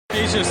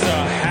He's just a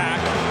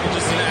hack.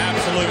 He's just an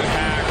absolute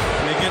hack.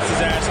 And he gets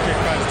his ass kicked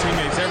by his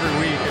teammates every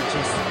week. It's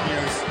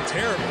just, it's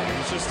terrible.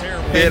 It's just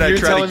terrible. And I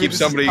try to keep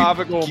somebody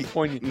topical and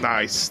poignant.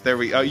 Nice. There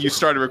we go. You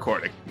started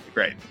recording.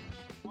 Great.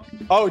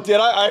 Oh, did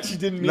I? I actually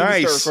didn't mean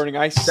to start recording.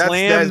 I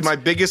slammed. That is my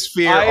biggest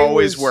fear.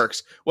 Always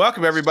works.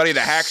 Welcome everybody to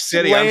Hack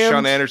City. I'm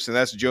Sean Anderson.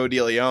 That's Joe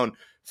DeLeone,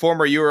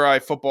 former URI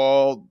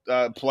football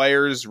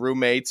players,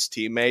 roommates,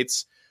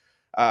 teammates.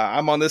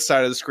 I'm on this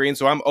side of the screen,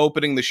 so I'm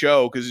opening the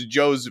show because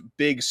Joe's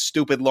big,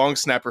 stupid long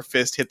snapper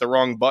fist hit the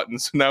wrong button.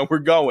 So now we're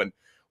going.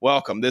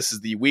 Welcome. This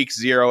is the Week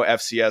 0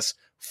 FCS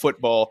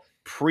Football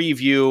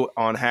preview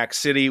on Hack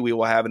City. We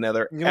will have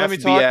another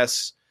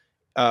FBS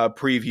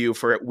preview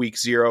for Week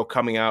 0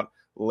 coming out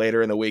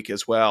later in the week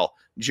as well.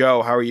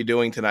 Joe, how are you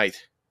doing tonight?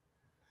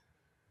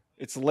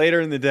 It's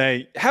later in the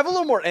day. Have a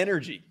little more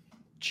energy,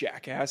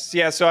 jackass.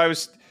 Yeah, so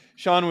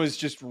Sean was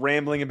just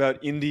rambling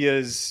about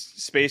India's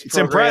space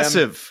program. It's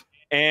impressive.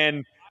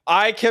 And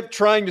I kept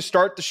trying to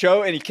start the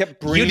show, and he kept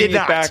bringing it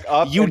back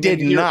up. You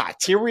did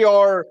not. Here we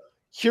are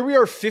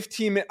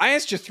 15 minutes. I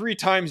asked you 3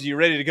 times, are you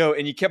ready to go?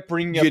 And you kept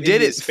bringing up India's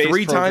India's space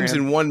three program. times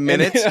in 1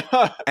 minute.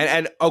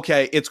 and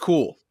okay, it's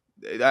cool.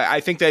 I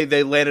think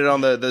they landed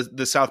on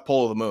the South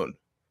Pole of the moon.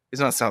 It's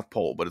not South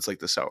Pole, but it's like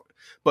the South.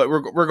 But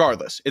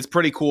regardless, it's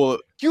pretty cool.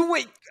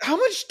 Wait, how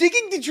much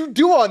digging did you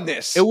do on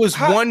this? It was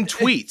one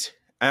tweet,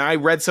 and I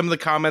read some of the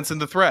comments in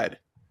the thread.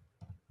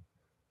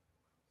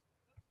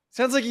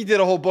 Sounds like you did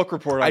a whole book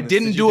report on this. I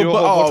didn't do a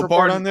book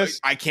report on this.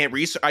 I can't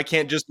I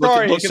can't just look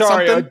at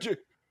something.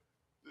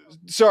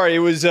 Sorry, it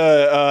was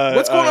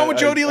what's going on with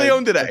Joe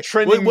DeLeone today?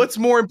 What's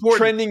more important?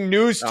 Trending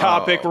news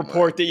topic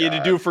report that you had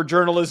to do for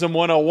Journalism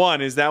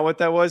 101. Is that what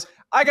that was?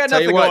 I got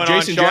nothing going on,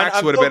 Jason Sean.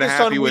 Jackson would have been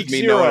happy with me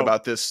 0. knowing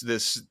about this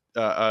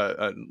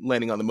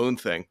landing on the moon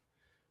thing.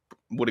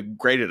 Would have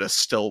graded us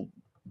still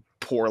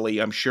poorly,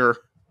 I'm sure.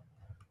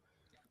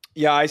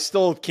 Yeah, I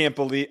still can't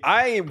believe.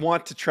 I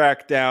want to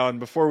track down,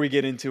 before we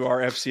get into our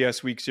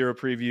FCS Week 0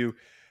 preview,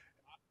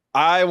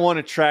 I want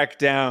to track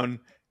down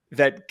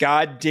that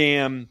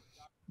goddamn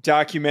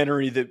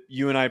documentary that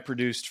you and I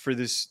produced for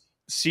this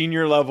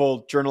senior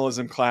level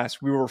journalism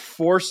class. We were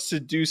forced to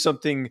do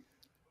something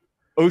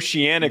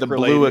oceanic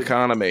related. The blue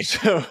economy.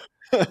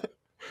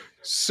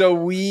 So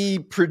we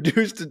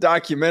produced a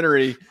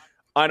documentary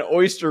on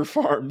oyster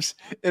farms,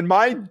 and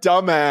my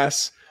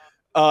dumbass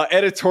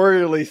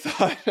editorially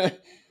thought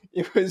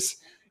it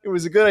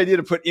was a good idea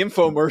to put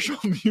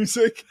infomercial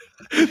music.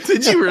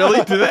 Did you really?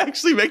 Did it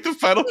actually make the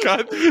final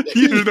cut?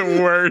 You're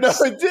the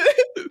worst. No, it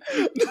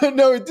didn't.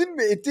 No, it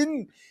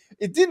didn't.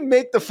 It didn't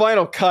make the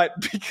final cut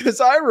because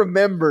I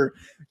remember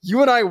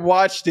you and I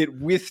watched it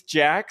with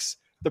Jax,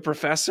 the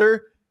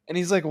professor, and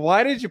he's like,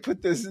 "Why did you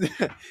put this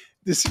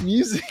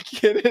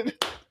music in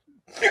it?"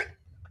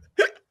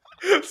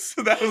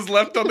 So that was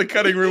left on the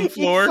cutting room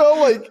floor.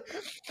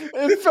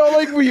 It felt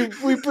like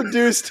we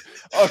produced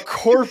a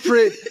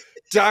corporate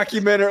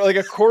documentary, like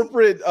a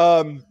corporate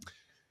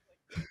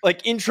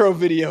intro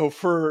video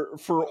for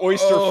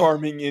oyster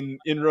farming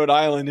in Rhode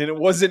Island, and it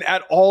wasn't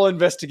at all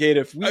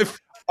investigative.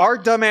 Our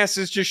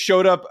dumbasses just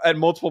showed up at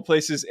multiple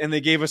places, and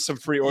they gave us some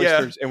free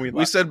oysters, and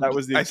we said that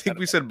was the. I think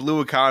we said blue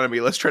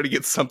economy. Let's try to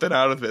get something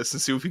out of this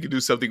and see if we can do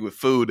something with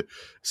food.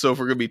 So if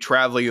we're gonna be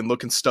traveling and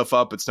looking stuff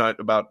up, it's not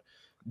about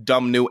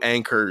dumb new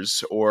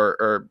anchors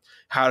or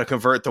how to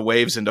convert the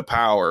waves into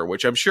power,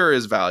 which I'm sure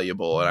is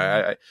valuable.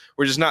 And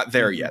we're just not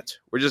there yet.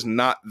 We're just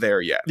not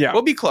there yet. Yeah.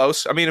 We'll be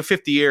close. I mean, in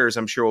 50 years,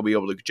 I'm sure we'll be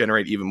able to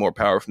generate even more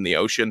power from the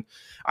ocean.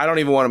 I don't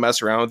even want to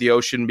mess around with the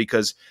ocean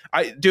because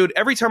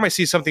every time I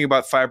see something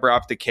about fiber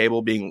optic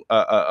cable being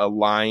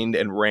aligned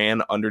and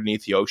ran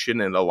underneath the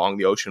ocean and along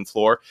the ocean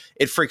floor,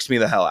 it freaks me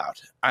the hell out.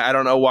 I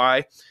don't know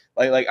why.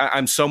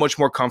 I'm so much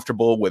more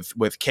comfortable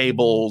with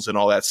cables and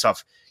all that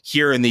stuff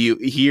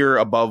here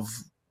above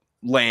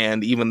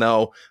land, even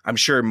though I'm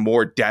sure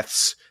more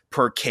deaths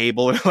per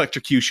cable and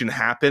electrocution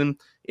happen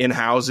in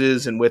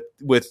houses and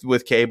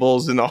with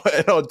cables and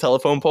on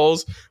telephone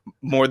poles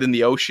more than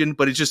the ocean.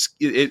 But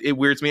it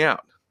weirds me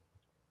out.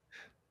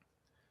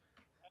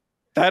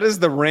 That is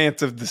the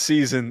rant of the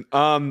season.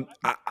 I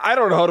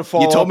don't know how to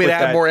follow. You told me to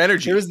add more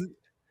energy.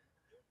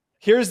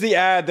 Here's the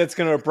ad that's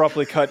going to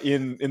abruptly cut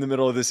in the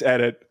middle of this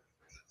edit.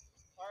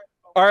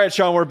 All right,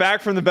 Sean, we're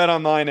back from the Bet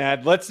Online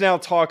ad. Let's now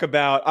talk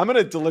about. I'm going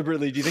to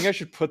deliberately. Do you think I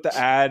should put the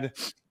ad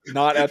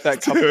not at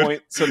that cut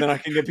point so then I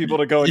can get people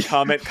to go and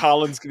comment?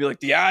 Collins can be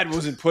like, the ad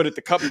wasn't put at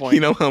the cut point. You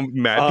know how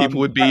mad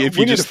people would be if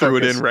you just threw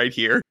it in right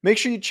here. Make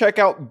sure you check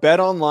out Bet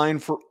Online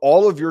for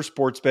all of your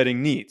sports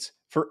betting needs.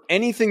 For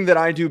anything that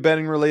I do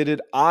betting related,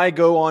 I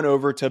go on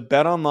over to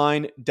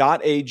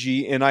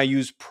betonline.ag and I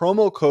use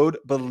promo code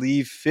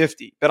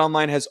BELIEVE50.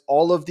 BetOnline has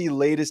all of the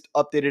latest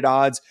updated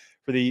odds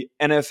for the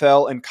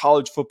NFL and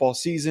college football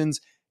seasons.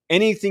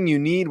 Anything you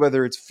need,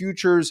 whether it's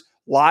futures,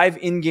 live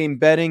in-game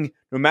betting,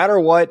 no matter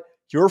what,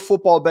 your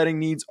football betting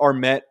needs are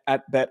met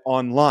at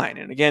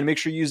BetOnline. And again, make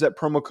sure you use that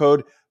promo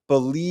code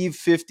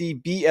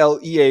BELIEVE50,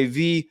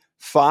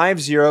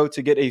 BLEAV50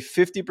 to get a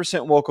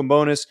 50% welcome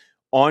bonus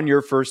on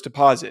your first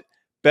deposit.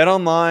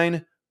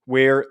 BetOnline,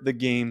 where the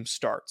game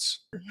starts.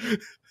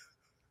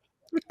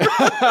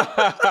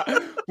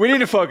 We need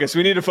to focus.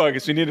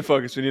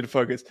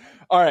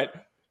 All right.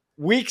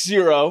 Week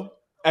 0.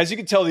 As you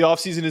can tell, the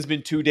offseason has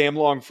been too damn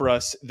long for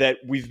us that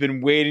we've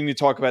been waiting to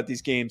talk about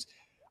these games.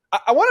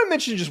 I want to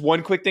mention just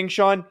one quick thing,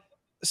 Sean.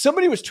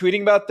 Somebody was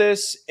tweeting about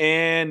this,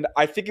 and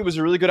I think it was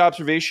a really good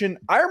observation.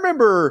 I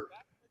remember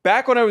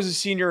back when I was a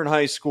senior in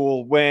high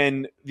school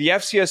when the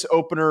FCS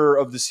opener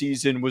of the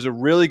season was a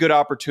really good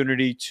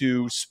opportunity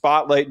to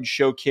spotlight and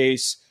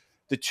showcase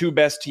the two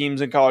best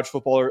teams in college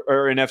football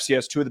or in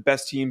FCS, two of the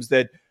best teams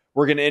that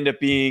were going to end up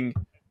being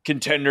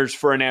contenders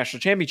for a national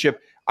championship.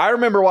 I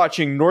remember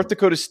watching North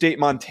Dakota State,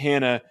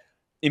 Montana,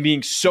 and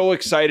being so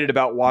excited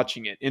about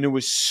watching it. And it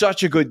was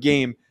such a good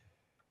game.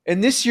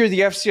 And this year,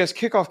 the FCS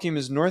kickoff game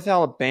is North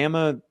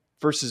Alabama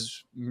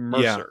versus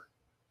Mercer. Yeah.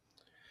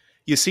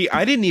 You see,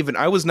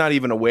 I was not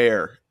even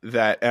aware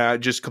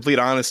that, just complete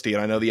honesty,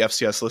 and I know the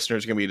FCS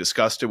listeners are going to be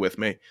disgusted with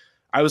me.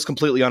 I was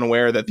completely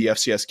unaware that the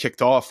FCS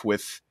kicked off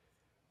with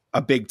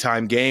a big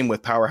time game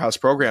with powerhouse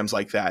programs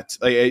like that.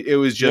 It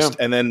was just,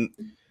 and then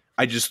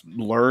I just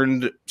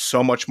learned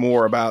so much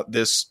more about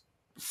this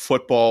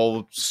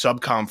football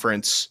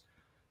subconference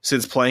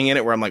since playing in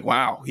it, where I'm like,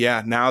 wow,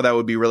 yeah, now that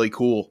would be really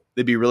cool.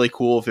 It'd be really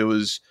cool if it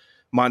was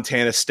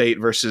Montana State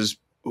versus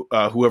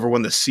whoever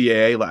won the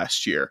CAA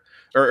last year,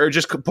 or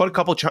just put a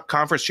couple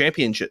conference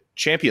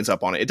champions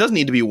up on it. It doesn't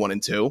need to be 1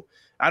 and 2.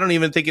 I don't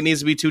even think it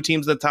needs to be 2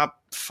 teams in the top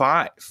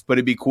 5, but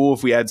it'd be cool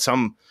if we had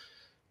some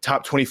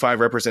top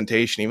 25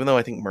 representation, even though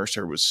I think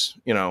Mercer was,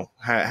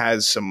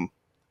 has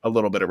a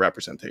little bit of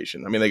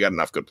representation. I mean, they got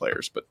enough good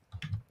players, but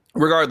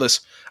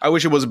regardless, I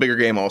wish it was a bigger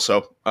game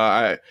also,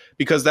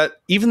 because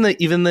that even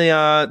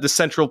the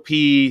Central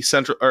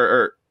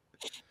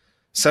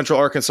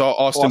Arkansas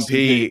Austin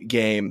P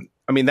game,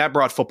 I mean, that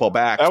brought football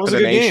back to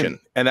the nation, game.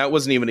 And that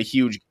wasn't even a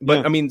huge,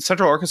 but I mean,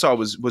 Central Arkansas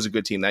was a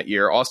good team that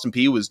year. Austin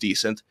P was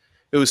decent.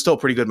 It was still a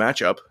pretty good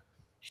matchup.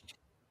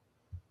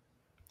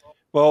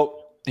 Well,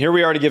 here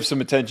we are to give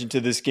some attention to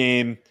this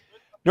game.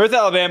 North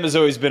Alabama has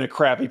always been a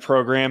crappy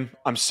program.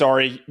 I'm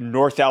sorry,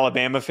 North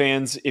Alabama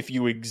fans, if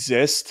you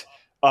exist.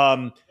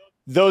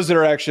 Those that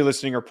are actually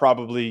listening are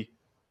probably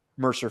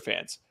Mercer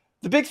fans.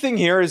 The big thing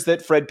here is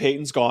that Fred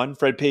Payton's gone.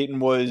 Fred Payton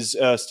was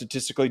a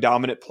statistically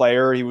dominant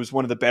player. He was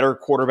one of the better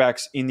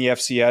quarterbacks in the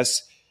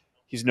FCS.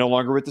 He's no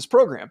longer with this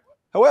program.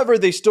 However,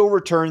 they still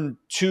return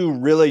 2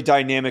 really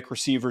dynamic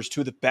receivers,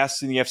 2 of the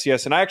best in the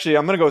FCS. And actually,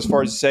 I'm going to go as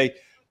far as to say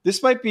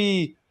this might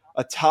be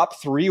a top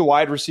 3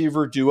 wide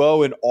receiver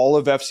duo in all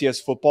of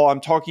FCS football.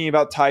 I'm talking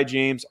about Ty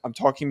James. I'm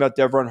talking about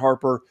Devron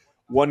Harper.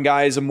 One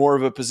guy is more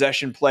of a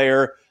possession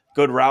player,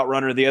 good route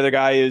runner. The other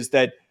guy is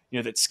that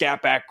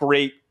scat back,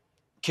 great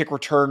kick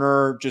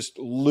returner, just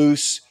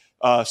loose,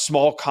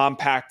 small,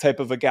 compact type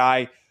of a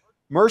guy.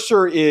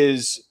 Mercer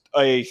is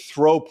a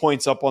throw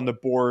points up on the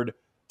board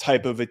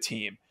type of a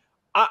team.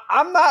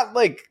 I'm not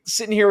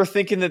sitting here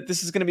thinking that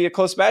this is going to be a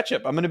close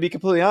matchup. I'm going to be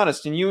completely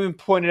honest. And you even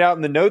pointed out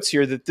in the notes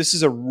here that this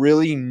is a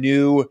really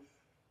new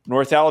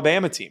North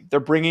Alabama team. They're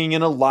bringing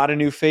in a lot of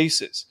new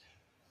faces.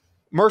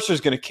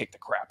 Mercer's going to kick the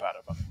crap out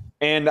of them.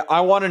 And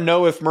I want to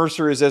know if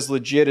Mercer is as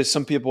legit as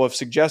some people have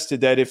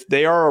suggested, that if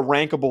they are a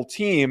rankable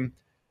team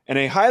and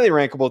a highly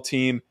rankable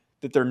team,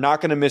 that they're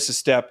not going to miss a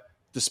step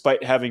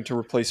despite having to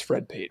replace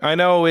Fred Payton. I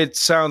know it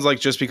sounds like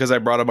just because I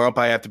brought him up,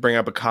 I have to bring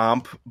up a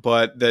comp,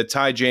 but the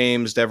Ty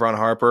James, Devron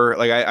Harper,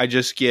 I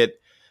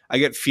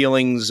get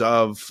feelings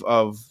of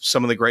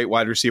some of the great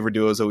wide receiver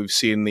duos that we've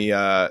seen in the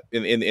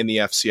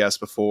FCS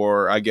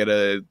before. I get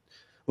a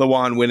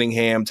Lawan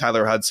Winningham,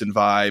 Tyler Hudson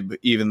vibe,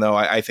 even though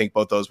I think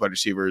both those wide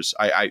receivers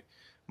I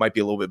might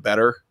be a little bit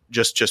better,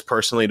 just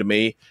personally to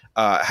me.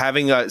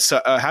 Having a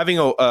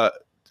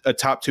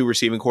top 2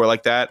 receiving core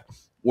like that,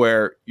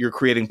 where you're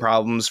creating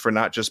problems for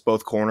not just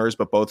both corners,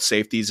 but both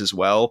safeties as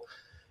well,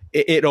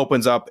 it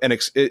opens up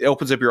it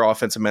opens up your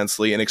offense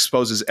immensely and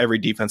exposes every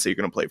defense that you're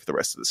going to play for the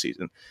rest of the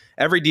season.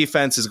 Every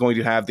defense is going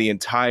to have the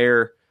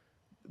entire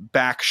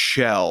back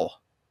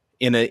shell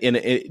in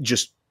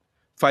just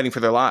fighting for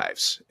their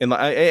lives. And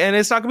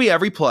it's not going to be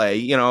every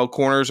play.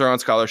 Corners are on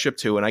scholarship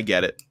too, and I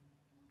get it.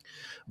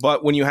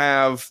 But when you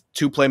have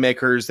 2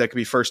 playmakers that could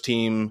be first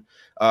team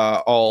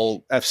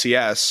all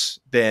FCS,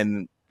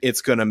 then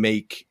it's going to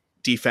make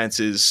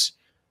defenses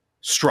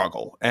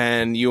struggle.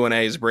 And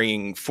UNA is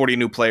bringing 40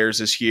 new players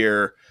this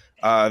year.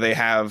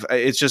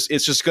 It's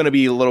just going to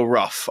be a little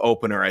rough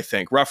opener, I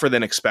think, rougher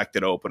than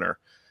expected opener.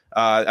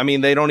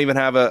 They don't even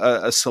have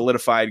a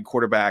solidified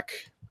quarterback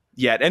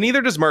yet, and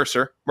neither does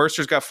Mercer.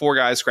 Mercer's got 4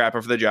 guys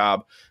scrapping for the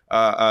job.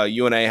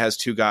 UNA has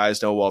 2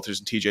 guys, Noah Walters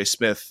and TJ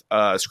Smith,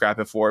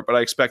 scrapping for it, but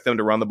I expect them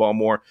to run the ball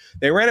more.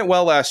 They ran it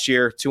well last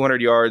year, 200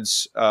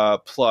 yards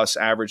plus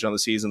average on the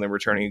season. They're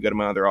returning a good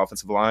amount of their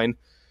offensive line.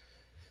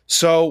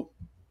 So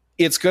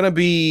it's going to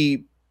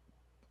be,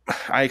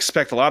 I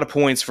expect a lot of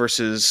points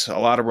versus a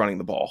lot of running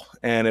the ball.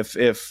 And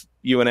if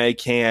UNA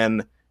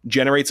can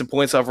generate some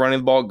points off running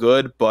the ball,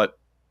 good, but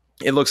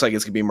it looks like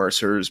it's going to be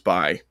Mercer's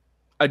by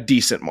a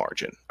decent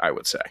margin, I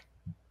would say.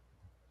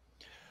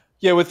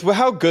 Yeah, with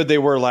how good they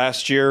were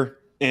last year,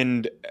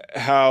 and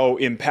how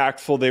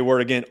impactful they were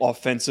again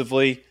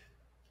offensively,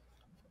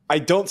 I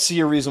don't see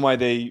a reason why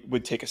they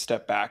would take a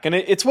step back. And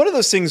it's one of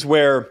those things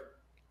where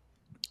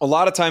a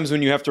lot of times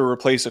when you have to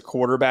replace a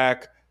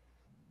quarterback,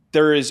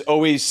 there is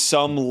always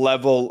some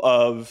level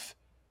of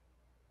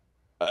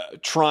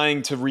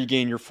trying to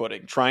regain your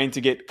footing, trying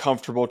to get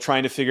comfortable,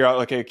 trying to figure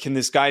out, okay, can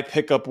this guy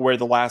pick up where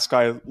the last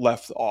guy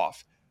left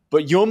off?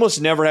 But you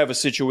almost never have a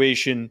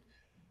situation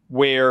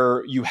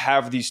where you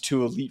have these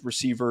two elite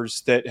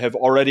receivers that have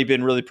already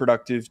been really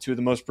productive, two of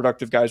the most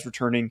productive guys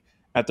returning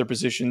at their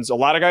positions. A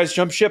lot of guys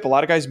jumped ship. A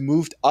lot of guys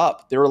moved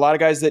up. There were a lot of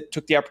guys that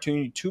took the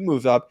opportunity to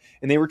move up,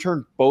 and they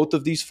returned both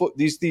of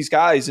these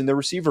guys in the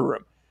receiver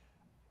room.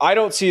 I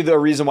don't see the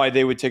reason why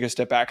they would take a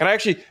step back.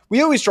 And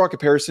we always draw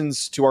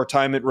comparisons to our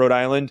time at Rhode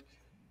Island.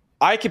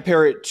 I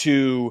compare it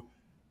to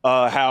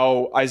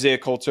how Isaiah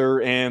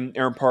Coulter and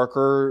Aaron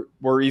Parker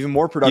were even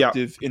more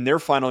productive in their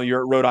final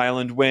year at Rhode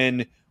Island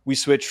when we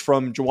switched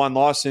from Juwan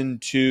Lawson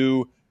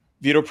to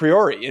Vito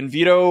Priori. And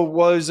Vito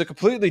was a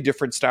completely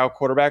different style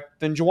quarterback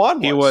than Juwan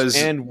was. He was,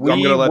 and I'm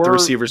going to let the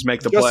receivers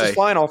make the just play. As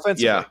fine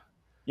offensively.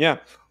 Yeah.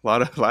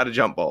 A lot of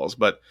jump balls.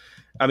 But,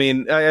 I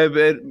mean,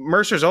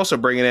 Mercer's also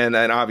bringing in,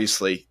 and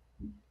obviously,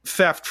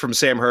 theft from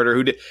Sam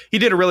Herder, he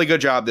did a really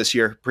good job this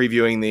year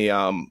previewing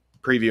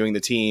the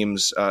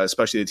teams,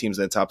 especially the teams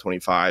in the top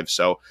 25.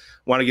 So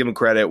want to give them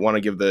credit. Want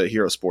to give the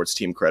Hero Sports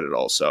team credit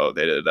also.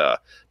 They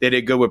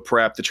did good with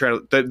prep.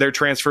 Their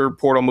transfer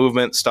portal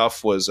movement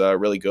stuff was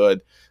really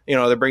good. You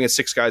know, they're bringing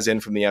 6 guys in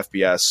from the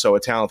FBS, so a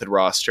talented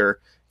roster,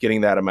 getting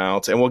that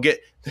amount. And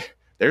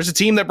there's a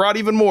team that brought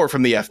even more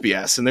from the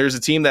FBS, and there's a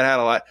team that had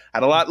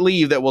a lot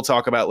leave that we'll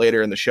talk about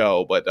later in the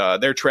show. But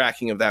their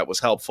tracking of that was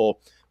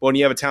helpful. But when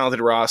you have a talented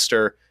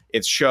roster,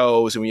 it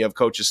shows, and when you have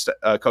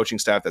coaching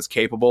staff that's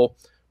capable,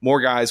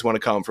 more guys want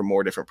to come from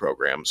more different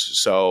programs.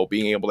 So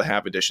being able to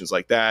have additions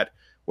like that,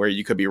 where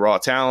you could be raw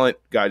talent,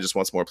 guy just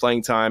wants more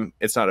playing time,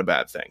 it's not a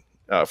bad thing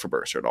for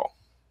Mercer at all.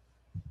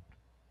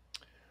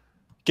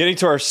 Getting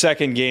to our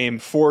second game,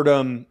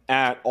 Fordham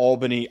at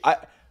Albany.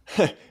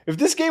 If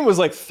this game was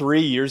like 3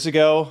 years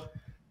ago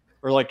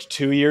or like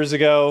 2 years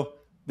ago,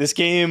 this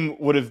game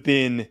would have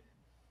been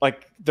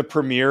like the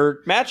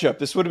premier matchup.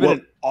 This would have been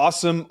an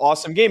awesome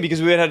game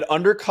because we had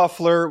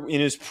Undercuffler in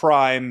his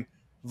prime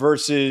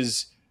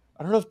versus,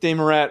 I don't know if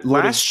Damarat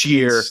last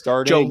year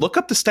starting. Joe, look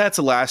up the stats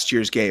of last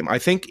year's game. I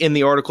think in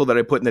the article that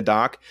I put in the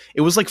doc,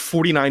 it was like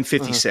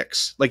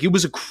 49-56. Like it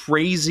was a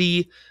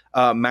crazy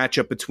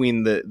matchup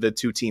between the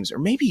two teams, or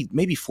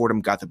maybe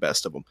Fordham got the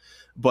best of them.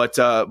 But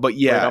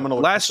yeah,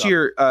 last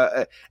year,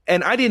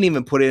 and I didn't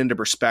even put it into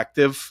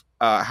perspective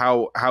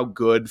how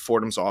good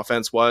Fordham's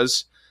offense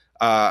was.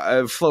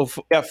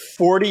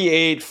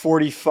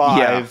 48-45.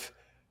 Yeah.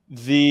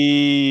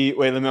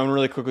 I'm gonna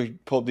really quickly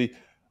pull the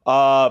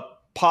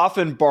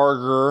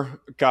Poffenbarger.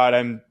 God,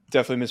 I'm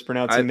definitely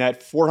mispronouncing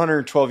that.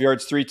 412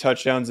 yards, 3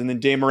 touchdowns, and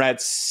then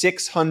Damarat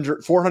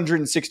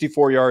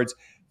 464 yards,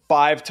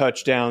 5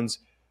 touchdowns,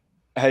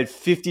 had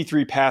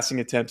 53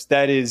 passing attempts.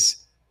 That is,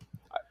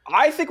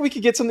 I think we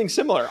could get something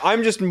similar.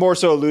 I'm just more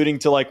so alluding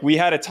to, like, we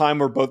had a time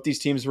where both these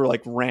teams were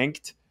like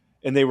ranked,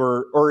 and they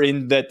were, or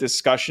in that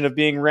discussion of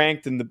being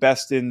ranked and the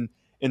best in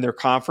their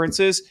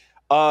conferences.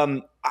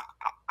 I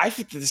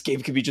think that this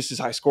game could be just as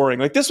high scoring.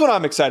 Like, this one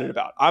I'm excited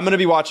about. I'm going to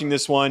be watching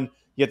this one.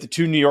 You got the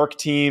 2 New York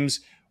teams.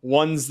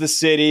 One's the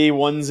city,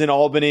 one's in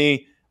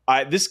Albany.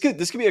 This could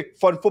be a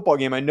fun football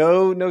game. I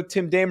know no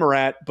Tim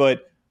Damarat,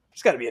 but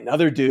there's got to be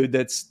another dude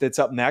that's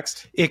up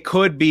next. It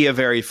could be a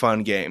very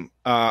fun game.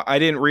 I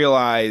didn't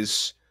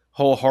realize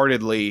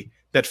wholeheartedly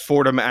that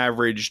Fordham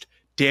averaged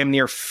damn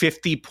near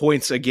 50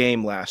 points a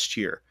game last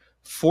year.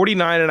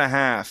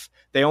 49.5.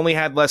 They only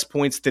had less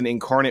points than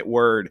Incarnate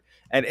Word.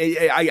 And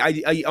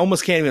I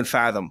almost can't even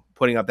fathom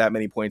putting up that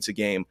many points a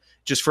game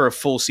just for a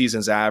full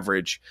season's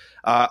average.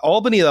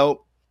 Albany,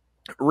 though,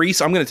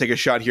 Reese, I'm going to take a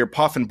shot here.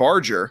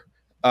 Poffenbarger,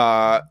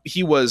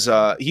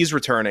 he's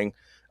returning.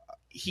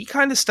 He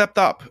kind of stepped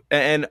up.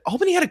 And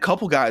Albany had a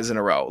couple guys in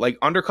a row. Like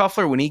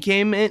Undercuffler, when he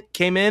came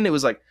in, it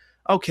was like,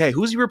 okay,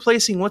 who's he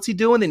replacing? What's he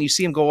doing? Then you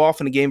see him go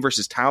off in a game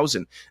versus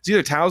Towson. It's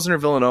either Towson or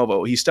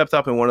Villanova. He stepped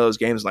up in one of those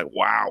games like,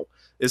 wow,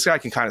 this guy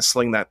can kind of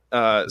sling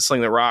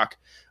the rock.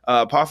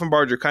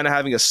 Poffenbarger kind of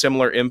having a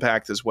similar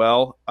impact as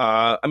well.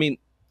 I mean,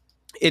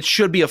 it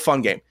should be a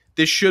fun game.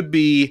 This should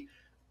be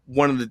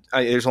one of the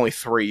there's only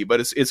 3, but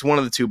it's one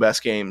of the 2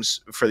 best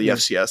games for the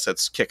FCS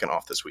that's kicking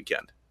off this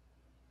weekend.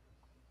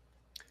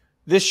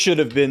 This should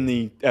have been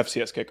the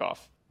FCS kickoff.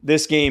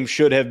 This game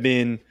should have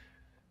been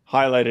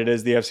highlighted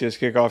as the FCS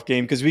kickoff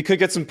game because we could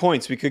get some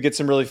points. We could get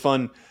some really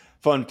fun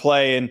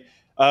play. And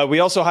we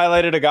also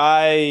highlighted a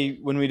guy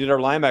when we did our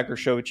linebacker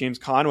show with James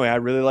Conway. I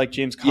really like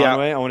James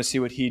Conway. Yeah. I want to see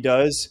what he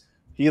does.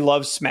 He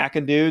loves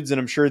smacking dudes, and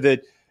I'm sure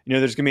that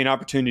there's going to be an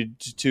opportunity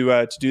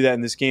to do that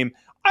in this game.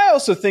 I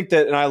also think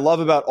that, and I love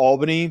about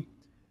Albany,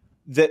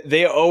 that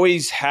they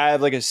always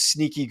had like a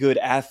sneaky good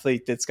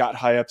athlete that's got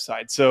high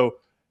upside. So,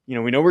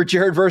 we know where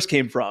Jared Verse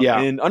came from.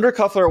 Yeah. And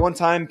Undercuffler, at one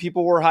time,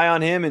 people were high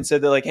on him and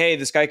said that, like, hey,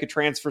 this guy could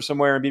transfer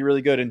somewhere and be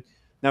really good. And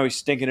now he's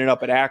stinking it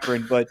up at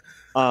Akron. But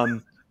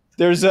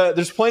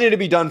there's plenty to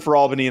be done for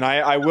Albany, and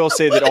I will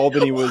say that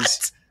Albany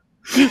was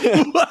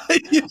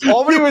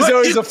Albany was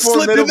always a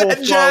formidable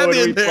foe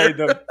when we played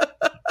them.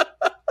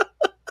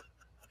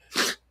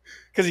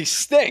 Because he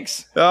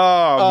stinks.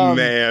 Oh,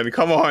 man.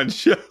 Come on,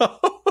 Joe.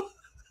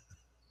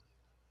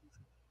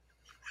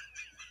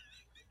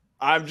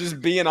 I'm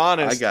just being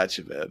honest. I got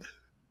you, man.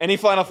 Any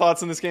final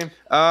thoughts on this game?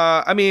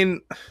 I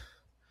mean,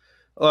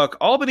 look,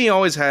 Albany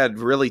always had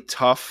really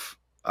tough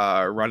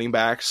running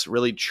backs,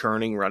 really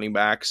churning running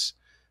backs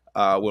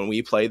when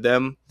we played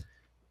them.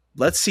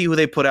 Let's see who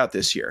they put out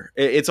this year.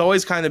 It's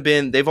always kind of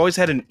been, they've always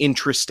had an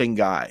interesting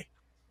guy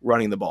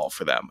running the ball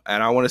for them.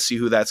 And I want to see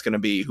who that's going to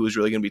be, who's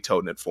really going to be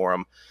toting it for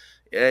them.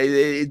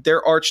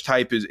 Their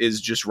archetype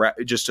is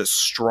just a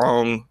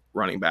strong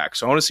running back.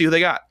 So I want to see who they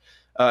got.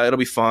 It'll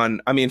be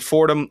fun. I mean,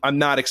 Fordham, I'm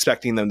not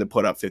expecting them to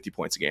put up 50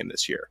 points a game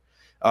this year.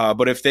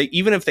 But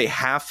even if they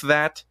half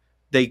that,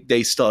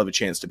 they still have a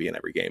chance to be in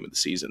every game of the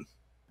season.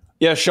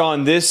 Yeah,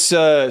 Sean, this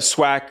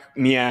SWAC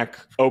MEAC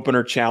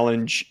opener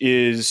challenge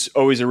is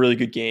always a really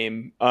good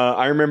game.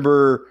 I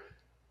remember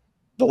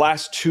the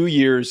last 2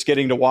 years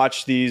getting to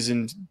watch these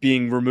and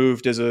being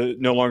removed as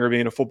no longer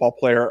being a football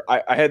player.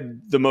 I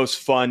had the most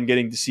fun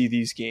getting to see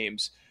these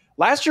games.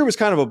 Last year was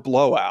kind of a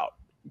blowout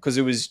because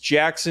it was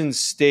Jackson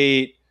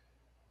State.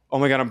 Oh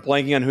my God, I'm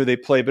blanking on who they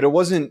played, but it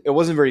wasn't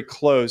very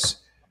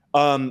close.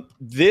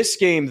 This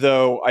game,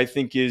 though, I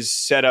think is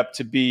set up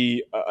to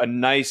be a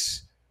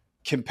nice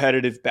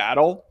competitive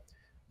battle,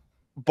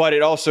 but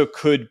it also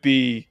could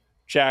be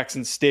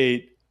Jackson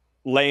State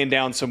laying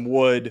down some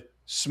wood,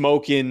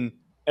 smoking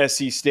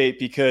SC State,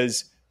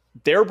 because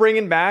they're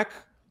bringing back,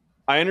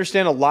 I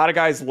understand a lot of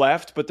guys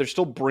left, but they're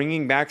still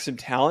bringing back some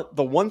talent.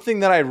 The one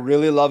thing that I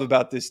really love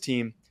about this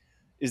team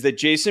is that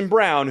Jason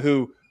Brown,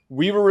 who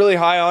we were really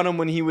high on him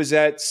when he was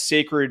at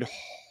St.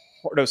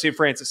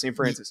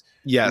 Francis.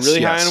 Yes.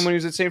 Really high on him when he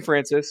was at St.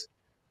 Francis.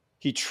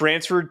 He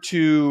transferred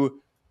to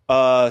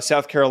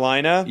South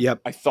Carolina.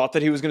 Yep. I thought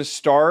that he was going to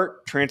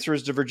start.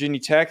 Transfers to Virginia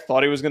Tech.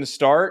 Thought he was going to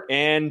start.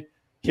 And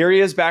here he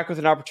is back with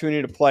an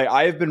opportunity to play.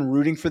 I have been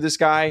rooting for this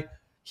guy.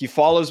 He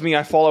follows me.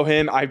 I follow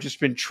him. I've just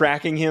been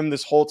tracking him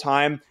this whole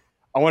time.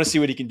 I want to see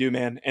what he can do,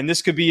 man. And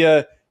this could be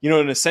an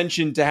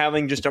ascension to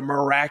having just a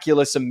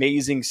miraculous,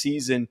 amazing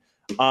season.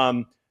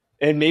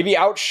 And maybe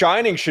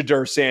outshining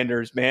Shadur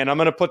Sanders, man. I'm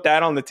going to put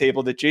that on the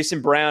table, that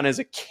Jason Brown has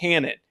a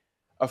cannon,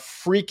 a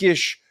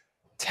freakish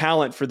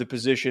talent for the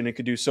position, and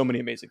could do so many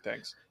amazing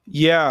things.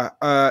 Yeah.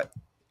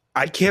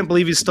 I can't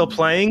believe he's still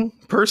playing,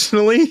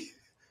 personally.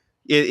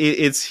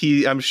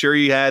 I'm sure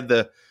he had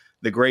the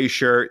gray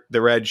shirt,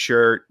 the red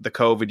shirt, the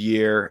COVID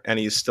year, and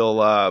he's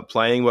still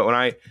playing. But when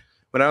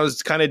I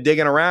was kind of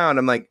digging around,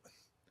 I'm like,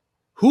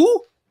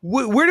 who?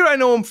 Where did I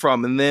know him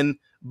from? And then,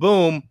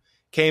 boom,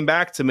 came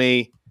back to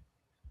me.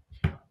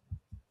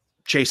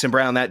 Jason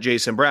Brown, not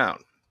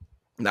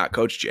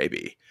Coach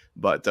JB,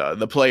 but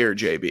the player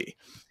JB.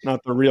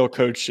 Not the real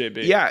Coach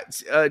JB. Yeah,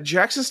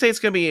 Jackson State's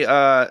going to be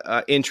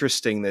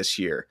interesting this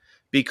year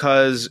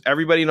because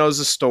everybody knows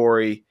the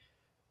story.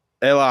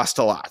 They lost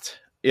a lot.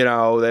 They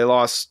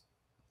lost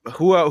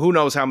who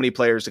knows how many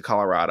players to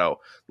Colorado.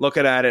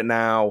 Looking at it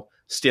now,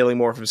 stealing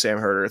more from Sam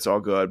Herder, it's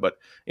all good. But,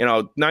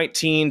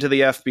 19 to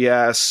the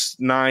FBS,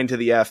 9 to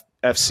the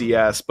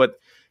FCS, but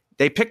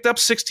they picked up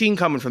 16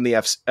 coming from the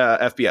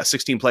FBS,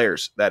 16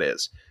 players, that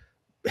is.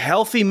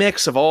 Healthy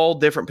mix of all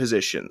different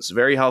positions,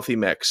 very healthy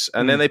mix.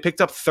 And then they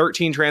picked up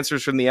 13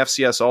 transfers from the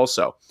FCS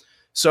also.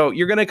 So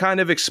you're going to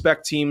kind of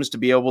expect teams to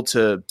be able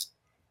to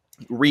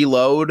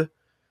reload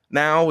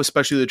now,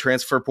 especially the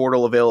transfer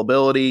portal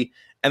availability.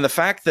 And the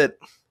fact that,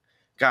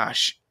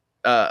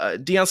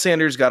 Deion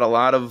Sanders got a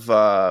lot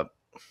of,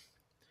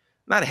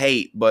 not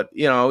hate, but,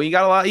 he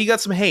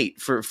got some hate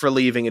for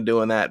leaving and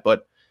doing that.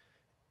 But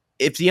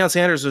if Deion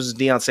Sanders was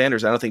Deion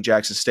Sanders, I don't think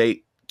Jackson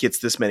State gets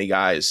this many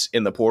guys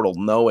in the portal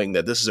knowing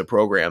that this is a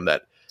program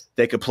that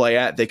they could play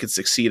at, they could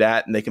succeed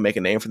at, and they can make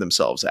a name for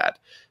themselves at.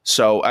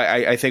 So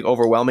I think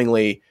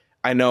overwhelmingly,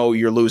 I know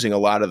you're losing a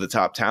lot of the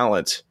top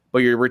talent, but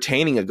you're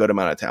retaining a good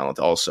amount of talent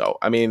also.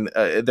 I mean,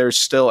 there's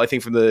still, I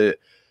think from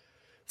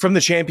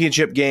the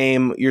championship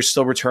game, you're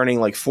still returning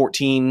like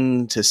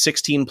 14 to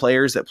 16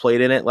 players that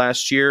played in it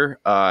last year.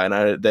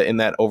 And in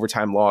that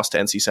overtime loss to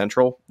NC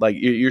Central, like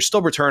you're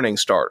still returning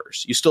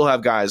starters. You still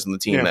have guys on the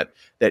team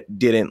that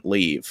didn't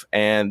leave.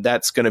 And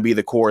that's going to be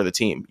the core of the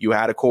team. You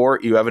had a core,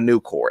 you have a new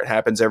core. It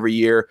happens every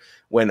year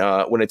when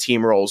a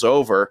team rolls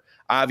over.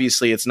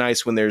 Obviously, it's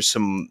nice when there's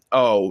some,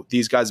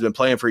 these guys have been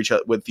playing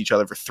with each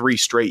other for 3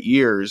 straight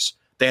years.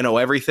 They know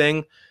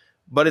everything.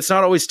 But it's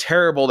not always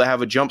terrible to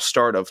have a jump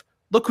start of,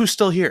 look who's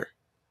still here.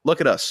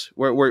 Look at us.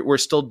 We're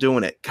still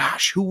doing it.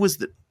 Gosh, who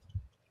was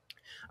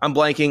I'm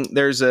blanking.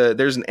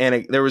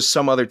 There was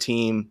some other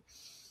team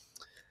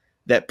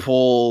that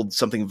pulled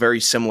something very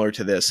similar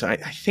to this. I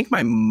think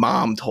my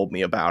mom told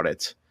me about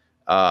it.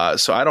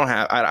 So I don't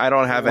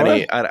have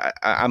any.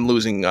 I'm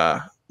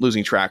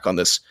losing track on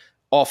this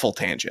awful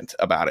tangent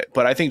about it.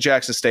 But I think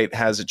Jackson State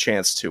has a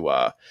chance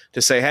to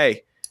say,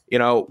 hey,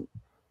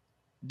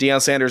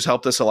 Deion Sanders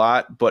helped us a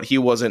lot, but he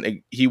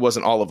wasn't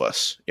all of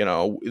us.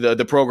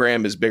 The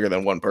program is bigger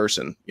than one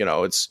person.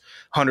 It's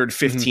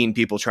 115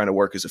 people trying to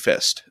work as a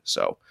fist.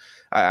 So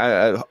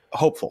I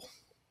hopeful.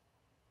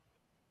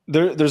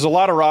 There's a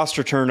lot of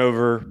roster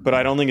turnover, but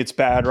I don't think it's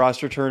bad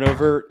roster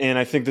turnover. And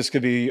I think this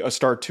could be a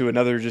start to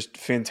another just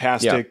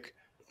fantastic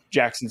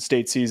Jackson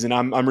State season.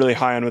 I'm really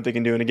high on what they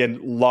can do. And again,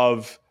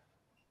 love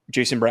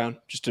Jason Brown,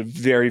 just a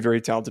very, very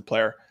talented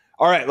player.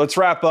 All right, let's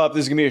wrap up.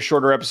 This is going to be a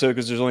shorter episode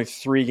because there's only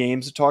 3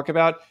 games to talk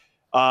about.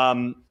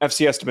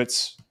 FC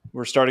estimates.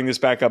 We're starting this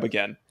back up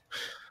again.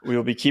 We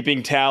will be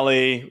keeping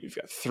tally. We've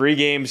got 3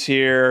 games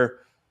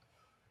here.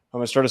 I'm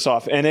going to start us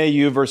off.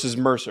 NAU versus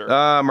Mercer.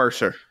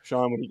 Mercer.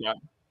 Sean, what do you got?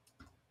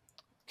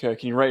 Okay,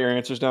 can you write your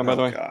answers down, by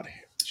the way? God.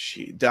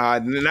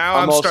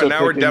 Now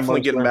we're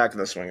definitely getting back in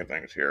the swing of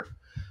things here.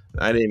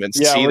 I didn't even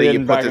see that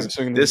you put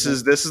this.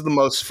 This is the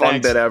most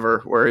fun bit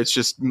ever, where it's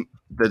just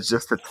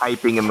the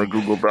typing in the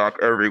Google Doc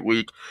every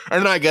week,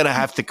 and then I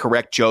have to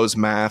correct Joe's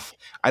math.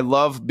 I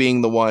love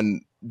being the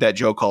one that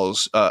Joe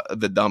calls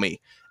the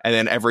dummy, and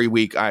then every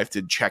week I have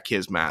to check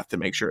his math to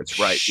make sure it's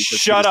right.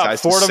 Shut up!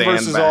 Fordham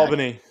versus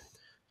Albany.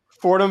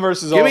 Fordham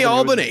versus Albany. Give me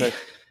Albany.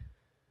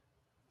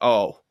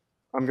 Oh,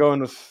 I'm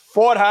going with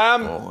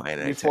Fordham. Oh, I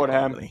didn't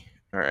Fordham. Albany.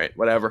 All right,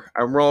 whatever.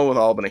 I'm rolling with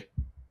Albany.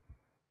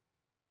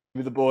 Give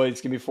me the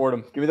boys. Give me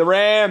Fordham. Give me the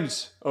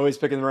Rams. Always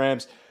picking the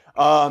Rams.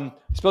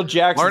 Spell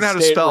Jackson Learn how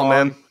to State spell, wrong.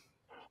 man.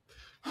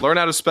 Learn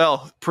how to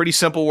spell. Pretty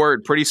simple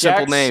word. Pretty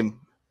simple name.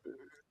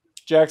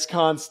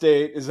 Jackson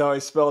State is how I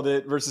spelled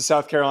it versus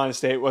South Carolina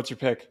State. What's your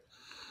pick?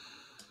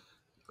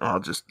 I'll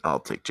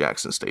take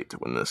Jackson State to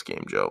win this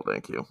game, Joe.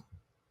 Thank you.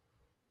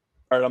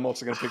 All right, I'm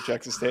also going to pick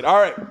Jackson State.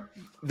 All right,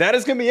 that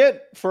is going to be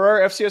it for our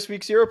FCS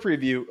Week 0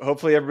 preview.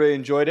 Hopefully everybody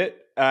enjoyed it.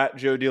 At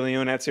Joe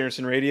DeLeone at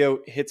Sanderson Radio.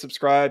 Hit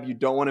subscribe. You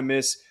don't want to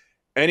miss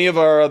any of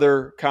our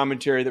other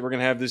commentary that we're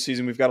going to have this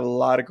season. We've got a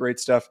lot of great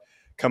stuff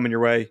coming your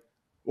way.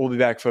 We'll be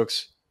back,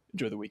 folks.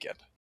 Enjoy the weekend.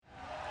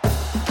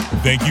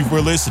 Thank you for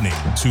listening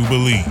to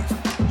Believe.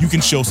 You can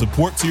show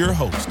support to your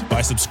host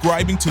by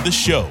subscribing to the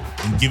show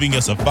and giving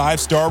us a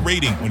 5-star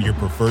rating on your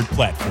preferred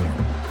platform.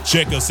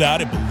 Check us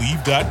out at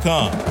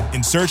Believe.com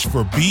and search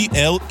for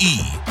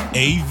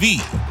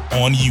BLEAV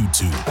on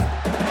YouTube.